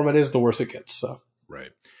faster the format is, the worse it gets. So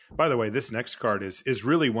right. By the way, this next card is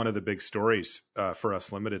really one of the big stories for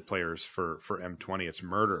us limited players for M20. It's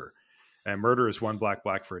Murder. And Murder is 1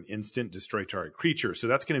 black for an instant, destroy target creature. So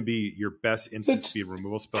that's going to be your best instant speed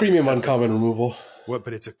removal spell. Premium uncommon removal. What?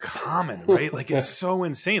 But it's a common, right? Like, it's so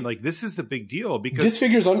insane. Like, this is the big deal because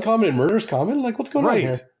Disfigure's uncommon and Murder's common. Like, what's going on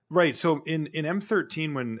here? Right. So in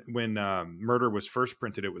M13, when Murder was first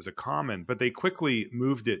printed, it was a common, but they quickly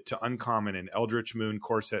moved it to uncommon in Eldritch Moon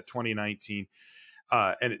Core Set 2019.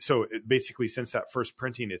 So basically, since that first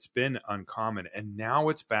printing, it's been uncommon, and now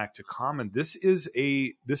it's back to common. This is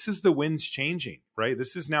the winds changing, right?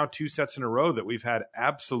 This is now 2 sets in a row that we've had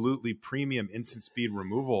absolutely premium instant speed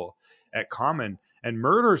removal at common, and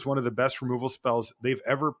Murder is one of the best removal spells they've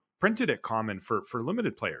ever printed at common for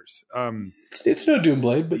limited players. It's no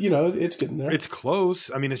Doomblade, but it's getting there. It's close.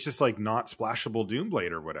 I mean, it's just like not splashable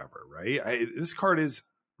Doomblade or whatever, right? This card is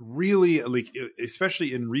really, like,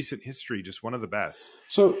 especially in recent history, just one of the best.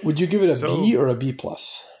 So would you give it a B or a B+?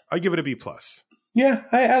 I give it a B+. Yeah,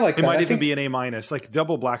 I like that. It might even be an A-. Like,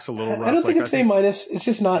 double black's a little rough. I don't think it's A-. It's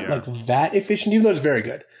just not like that efficient, even though it's very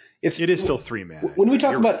good. It is still 3 mana. When we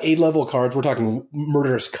talk about A-level cards, we're talking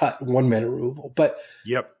Murderous Cut, 1 mana removal. But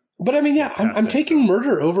But I mean, I'm taking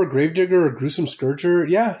Murder over Gravedigger or Gruesome Scourger.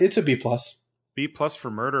 Yeah, it's a B+. B+ for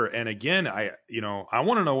Murder. And again, I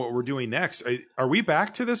want to know what we're doing next. Are we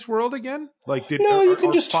back to this world again? Like, you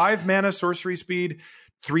can just 5 mana sorcery speed,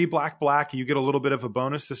 3 black, you get a little bit of a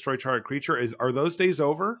bonus, destroy target creature. Are those days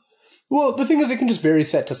over? Well, the thing is, it can just vary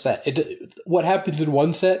set to set. What happens in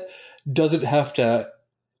one set doesn't have to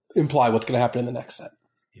imply what's going to happen in the next set.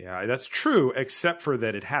 Yeah, that's true, except for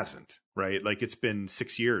that it hasn't, right? Like, it's been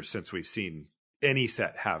 6 years since we've seen any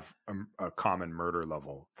set have a common Murder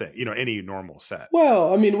level thing, any normal set.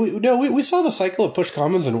 Well, I mean, we saw the cycle of push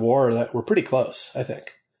commons in War that were pretty close, I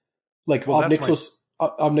think. Like, Omnixus'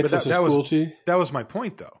 Cruelty. That was my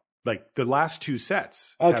point, though. Like, the last 2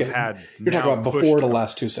 sets have had. You're talking about before the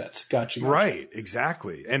last 2 sets. Gotcha. Right,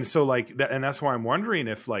 exactly. And so, like, and that's why I'm wondering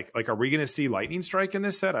if, like, are we going to see Lightning Strike in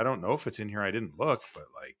this set? I don't know if it's in here. I didn't look, but,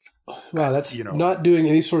 like. Wow, that's not doing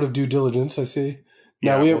any sort of due diligence, I see.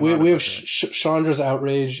 Yeah, we have Chandra's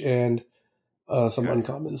Outrage and some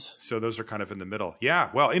uncommons. So those are kind of in the middle.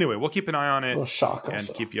 Yeah. Well, anyway, we'll keep an eye on it and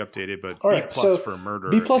keep you updated. But all B+ right, for Murder.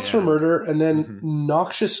 B+ for Murder, and then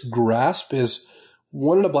Noxious Grasp is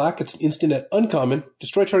 1 black. It's an instant at uncommon.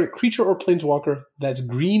 Destroy target creature or planeswalker that's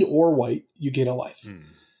green or white. You gain a life.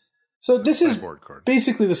 So this is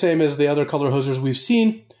basically the same as the other color hosers we've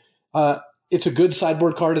seen. It's a good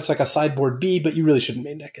sideboard card. It's like a sideboard B, but you really shouldn't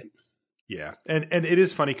main deck it. Yeah, and it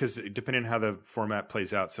is funny because depending on how the format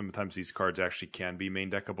plays out, sometimes these cards actually can be main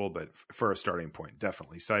deckable, but for a starting point,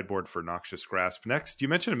 definitely. Sideboard for Noxious Grasp. Next, you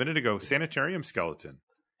mentioned a minute ago, Sanitarium Skeleton.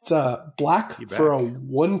 It's black You for back. a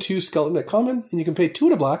 1/2 skeleton at common, and you can pay 2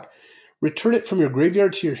 and a black. Return it from your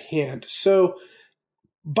graveyard to your hand. So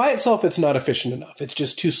by itself, it's not efficient enough. It's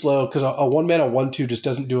just too slow because a 1-mana 1/2 just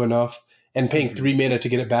doesn't do enough, and paying 3 mana to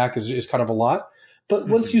get it back is kind of a lot. But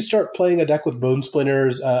once you start playing a deck with Bone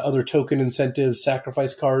Splinters, other token incentives,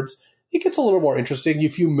 sacrifice cards, it gets a little more interesting.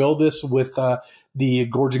 If you mill this with the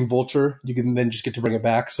Gorging Vulture, you can then just get to bring it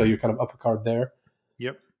back, so you're kind of up a card there.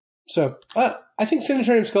 Yep. So I think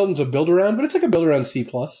Sanitarium Skeleton's a build around, but it's like a build around C+.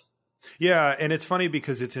 Yeah, and it's funny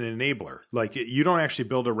because it's an enabler. Like you don't actually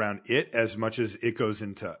build around it as much as it goes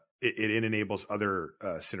into it enables other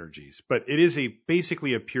synergies. But it is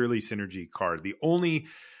basically a purely synergy card. The only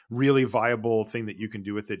really viable thing that you can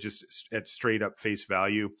do with it, just at straight up face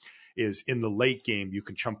value, is in the late game you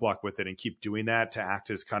can chump block with it and keep doing that to act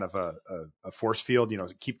as kind of a force field.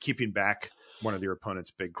 Keeping back one of your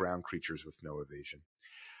opponent's big ground creatures with no evasion.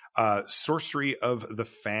 Sorcery of the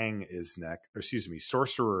Fang is next.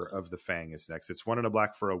 Sorcerer of the Fang is next. It's 1 and a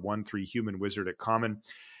black for a 1/3 human wizard at common,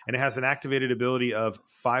 and it has an activated ability of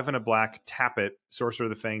 5 and a black. Tap it. Sorcerer of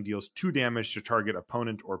the Fang deals 2 damage to target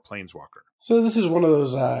opponent or planeswalker. So this is one of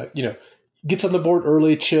those, gets on the board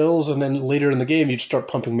early, chills, and then later in the game you just start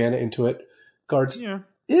pumping mana into it. Cards. Yeah,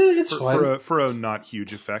 it's fine for a not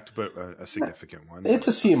huge effect, but a significant one. It's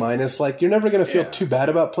a C-. Like you're never going to feel too bad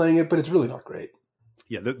about playing it, but it's really not great.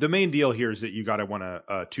 Yeah, the main deal here is that you got to want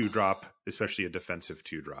a 2-drop, especially a defensive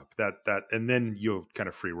 2-drop. That and then you'll kind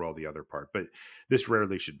of free roll the other part. But this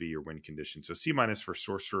rarely should be your win condition. So C- for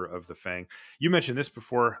Sorcerer of the Fang. You mentioned this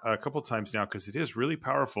before a couple times now because it is really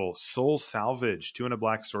powerful. Soul Salvage, 2 and a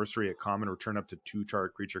black sorcery at common. Return up to 2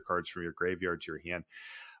 target creature cards from your graveyard to your hand.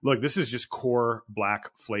 Look, this is just core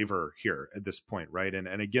black flavor here at this point, right?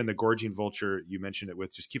 And again, the Gorging Vulture you mentioned it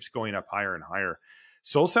with just keeps going up higher and higher.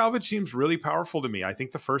 Soul Salvage seems really powerful to me. I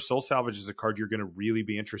think the first Soul Salvage is a card you're going to really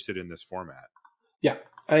be interested in this format. Yeah,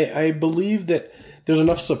 I believe that there's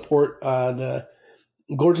enough support. The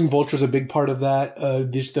Gorging Vulture is a big part of that.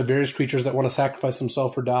 The various creatures that want to sacrifice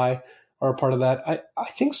themselves or die are a part of that. I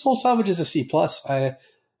think Soul Salvage is a C+.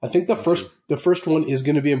 I think the first one is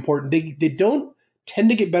going to be important. They don't tend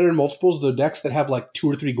to get better in multiples. The decks that have like 2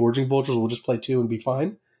 or 3 Gorging Vultures will just play 2 and be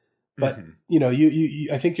fine. But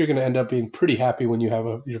I think you're going to end up being pretty happy when you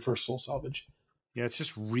have your first Soul Salvage. Yeah, it's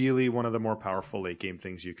just really one of the more powerful late game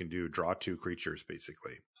things you can do. Draw 2 creatures,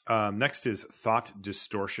 basically. Next is Thought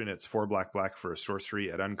Distortion. It's 4 black for a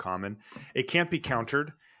sorcery at uncommon. It can't be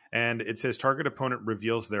countered, and it says target opponent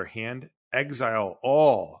reveals their hand. Exile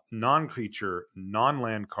all non-creature,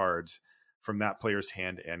 non-land cards from that player's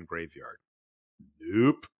hand and graveyard.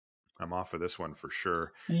 Nope. I'm off for this one for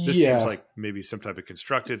sure. This seems like maybe some type of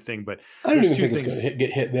constructed thing, but I don't even think it's going to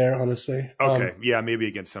get hit there, honestly. Okay, maybe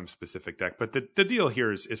against some specific deck. But the deal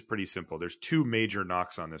here is pretty simple. There's 2 major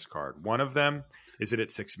knocks on this card. One of them is that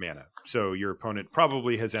it's 6 mana. So your opponent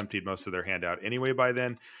probably has emptied most of their hand out anyway by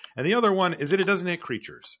then. And the other one is that it doesn't hit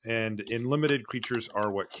creatures. And in limited, creatures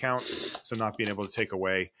are what counts. So not being able to take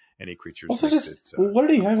away any creatures. What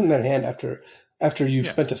did he have in that hand after you've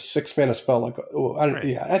spent a 6 mana spell?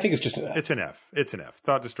 I think it's just an F. It's an F. It's an F.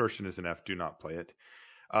 Thought Distortion is an F. Do not play it.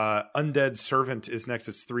 Undead Servant is next.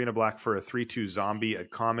 It's 3 and a black for a 3/2 zombie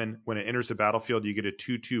at common. When it enters the battlefield, you get a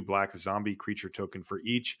 2/2 black zombie creature token for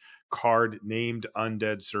each card named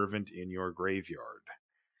Undead Servant in your graveyard.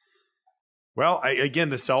 Well, again,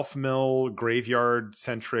 the self-mill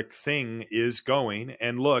graveyard-centric thing is going.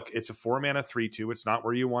 And look, it's a 4 mana 3/2. It's not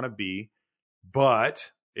where you want to be,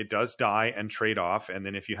 but it does die and trade off. And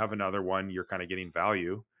then if you have another one, you're kind of getting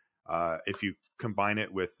value. If you combine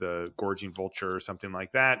it with the Gorging Vulture or something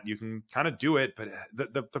like that, you can kind of do it. But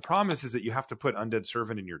the problem is that you have to put Undead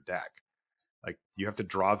Servant in your deck. Like you have to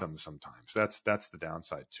draw them sometimes. That's the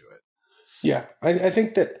downside to it. Yeah, I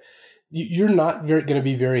think that you're not going to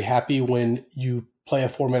be very happy when you play a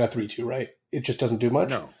 4 mana 3/2, right? It just doesn't do much.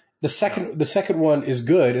 No. The second one is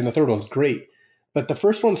good and the third one's great. But the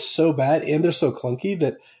first one's so bad and they're so clunky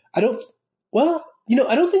that I don't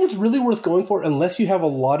think it's really worth going for unless you have a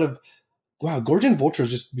lot of Gorging Vulture is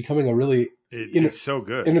just becoming a really it's so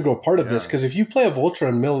good integral part of this, because if you play a Vulture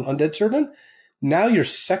and mill an Undead Servant, now your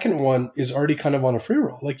second one is already kind of on a free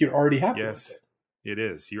roll. Like you're already happy with it. It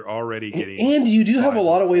is. You're already getting, and you do have a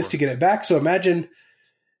lot of ways to get it back. So imagine,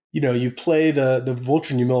 you play the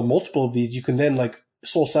Vulture and you mill multiple of these. You can then like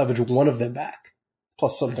Soul Salvage one of them back,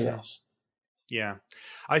 plus something else. Yeah.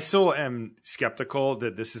 I still am skeptical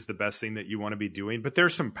that this is the best thing that you want to be doing, but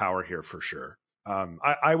there's some power here for sure.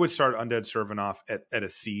 I would start Undead Servant off at a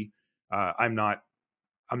C. I'm not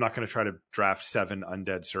I'm not going to try to draft 7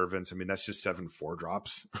 undead servants. I mean, that's just 7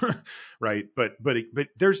 4-drops, right? But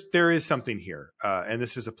there is something here, and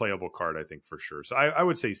this is a playable card, I think, for sure. So I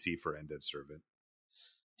would say C for undead servant.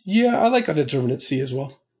 Yeah, I like undead servant at C as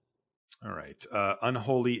well. All right.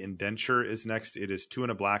 Unholy Indenture is next. It is 2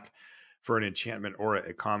 and a black for an enchantment or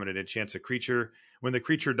a common. It enchants a creature. When the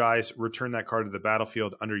creature dies, return that card to the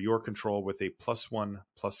battlefield under your control with a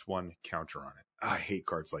 +1/+1 counter on it. I hate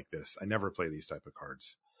cards like this. I never play these type of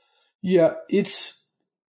cards. Yeah, it's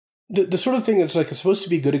the sort of thing that's like it's supposed to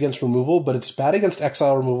be good against removal, but it's bad against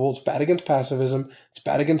exile removal. It's bad against passivism. It's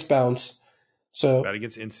bad against bounce. So bad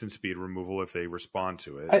against instant speed removal if they respond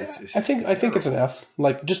to it. I think it's an F.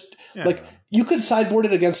 Like like you could sideboard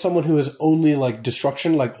it against someone who is only like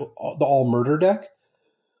destruction, like the all murder deck.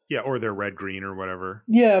 Yeah, or they're red green or whatever.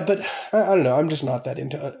 Yeah, but I don't know. I'm just not that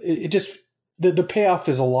into it. It just the payoff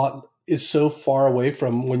is so far away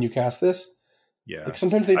from when you cast this. Yeah, like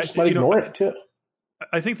sometimes they just might ignore it too.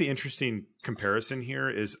 I think the interesting comparison here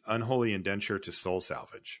is Unholy Indenture to Soul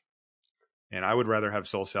Salvage. And I would rather have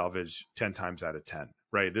Soul Salvage 10 times out of 10,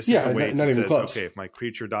 right? This is a way that says, okay, if my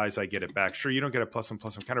creature dies, I get it back. Sure, you don't get a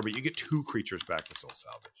 +1/+1 counter, but you get 2 creatures back with Soul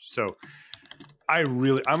Salvage. So I'm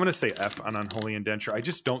going to say F on Unholy Indenture. I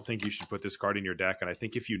just don't think you should put this card in your deck. And I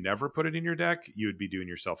think if you never put it in your deck, you would be doing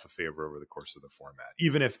yourself a favor over the course of the format,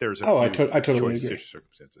 even if there's I totally agree.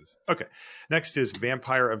 Circumstances. Okay. Next is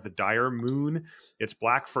Vampire of the Dire Moon. It's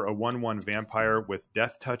black for a 1/1 vampire with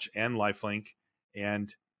Death Touch and Lifelink,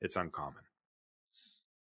 and it's uncommon.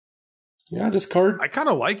 Yeah, this card. I kind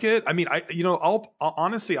of like it. I mean, I'll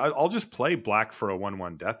honestly, I'll just play black for a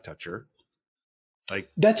 1/1 Death Toucher. Like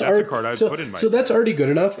that's a card I'd put in my. So that's already good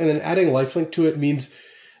enough, and then adding lifelink to it means,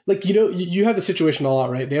 like you have the situation all out,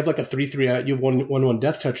 right? They have like a 3/3 out. You have 1/1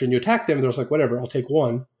 Death Toucher, and you attack them. And they're just like, whatever, I'll take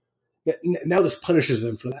 1. Now this punishes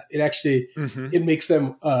them for that. It actually it makes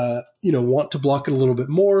them want to block it a little bit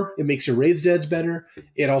more. It makes your raids deads better.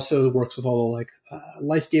 It also works with all the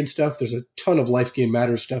life gain stuff. There's a ton of life gain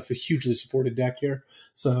matters stuff. A hugely supported deck here.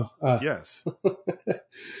 So yes,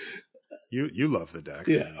 you love the deck.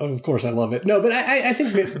 Yeah, of course I love it. No, but I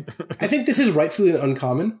think this is rightfully an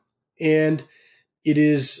uncommon, and it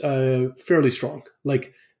is fairly strong.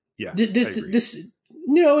 Like this.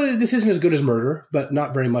 This isn't as good as Murder, but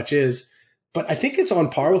not very much is. But I think it's on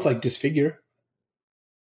par with Disfigure.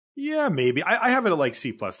 Yeah, maybe. I have it at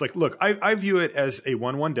C+. Look, I view it as a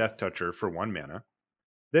 1/1 Death Toucher for 1 mana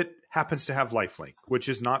that happens to have lifelink, which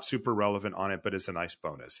is not super relevant on it, but is a nice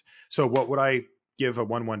bonus. So what would I give a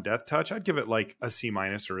 1/1 Death Touch? I'd give it a C-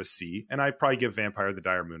 or a C, and I'd probably give Vampire of the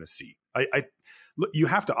Dire Moon a C. You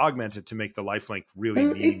have to augment it to make the lifelink really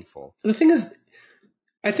meaningful. The thing is,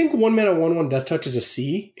 I think 1 mana 1/1 Death Touch is a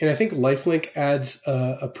C, and I think lifelink adds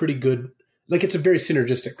a pretty good, it's a very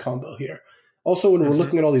synergistic combo here. Also, when we're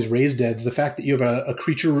looking at all these raised deads, the fact that you have a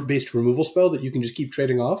creature-based removal spell that you can just keep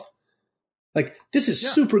trading off, this is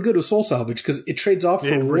super good with Soul Salvage because it trades off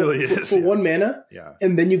for 1 mana,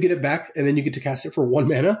 and then you get it back, and then you get to cast it for 1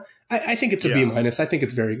 mana. I think it's a B-. I think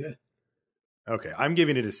it's very good. Okay, I'm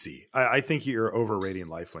giving it a C. I think you're overrating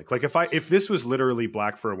lifelink. If this was literally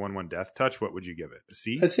black for a 1/1 Death Touch, what would you give it? A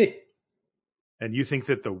C? A C. And you think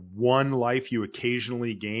that the 1 life you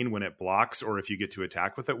occasionally gain when it blocks, or if you get to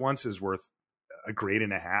attack with it once, is worth a grade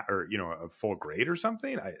and a half, or a full grade or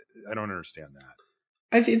something? I don't understand that.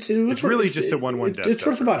 It's really just a 1/1 Death Touch. It's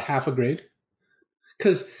worth about half a grade.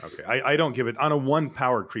 Okay, I don't give it on a 1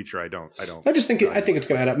 powered creature. I don't. I think it's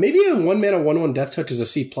going to add up. Maybe a 1 mana 1/1 Death Touch is a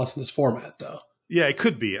C+ in this format, though. Yeah, it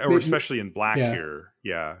could be, or especially in black here.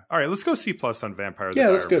 Yeah. All right, let's go C+ on Vampire of the Dire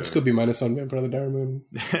Moon. Let's go B- on Vampire of the Dire Moon.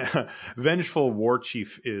 Vengeful War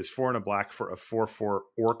Chief is 4 and a black for a 4/4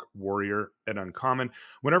 Orc Warrior, an uncommon.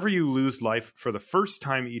 Whenever you lose life for the first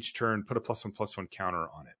time each turn, put a +1/+1 counter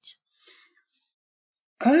on it.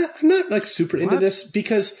 I'm not super into this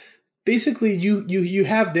because basically you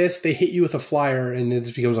have this, they hit you with a flyer, and it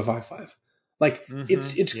just becomes a 5/5.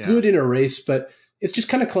 It's good in a race, but it's just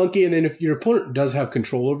kind of clunky. And then if your opponent does have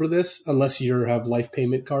control over this, unless you have life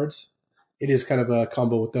payment cards, it is kind of a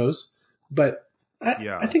combo with those. But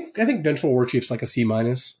I think Vengeful War Chief's a C-.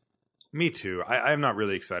 Me too. I'm not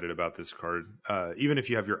really excited about this card. Even if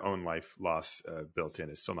you have your own life loss built in,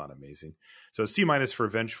 it's still not amazing. So C- for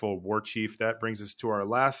Vengeful War Chief. That brings us to our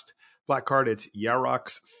last black card. It's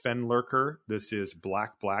Yarok's Fenlurker. This is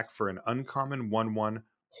black for an uncommon 1/1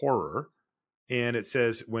 horror. And it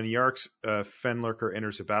says, when Yarok's Fenlurker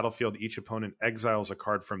enters the battlefield, each opponent exiles a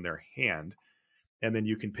card from their hand. And then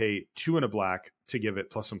you can pay 2 and a black to give it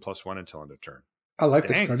 +1/+1 until end of turn. I like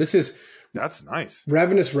this Dang. card. This is That's nice.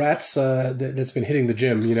 Ravenous Rats that's been hitting the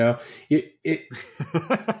gym, you know. It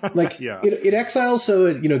like it exiles, so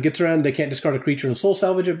it gets around. They can't discard a creature and soul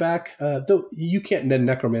salvage it back. Though you can't then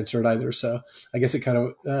Necromancer it either, so I guess it kind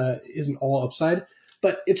of isn't all upside.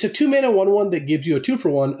 But it's a 2-mana 1/1 that gives you a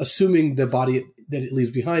 2-for-1, assuming the body that it leaves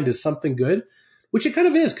behind is something good, which it kind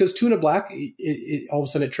of is, because 2 and a black, it all of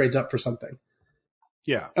a sudden it trades up for something.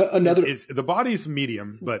 Yeah, It's the body's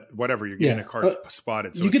medium, but whatever, you're getting a card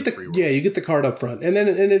spotted, so you get it's a free roll. you get the card up front, and then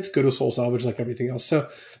it's good with soul salvage like everything else. So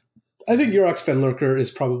I think Yurok's Fenlurker is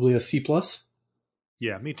probably a C+.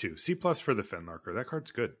 Yeah, me too. C+ for the Fenlurker. That card's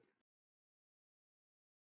good.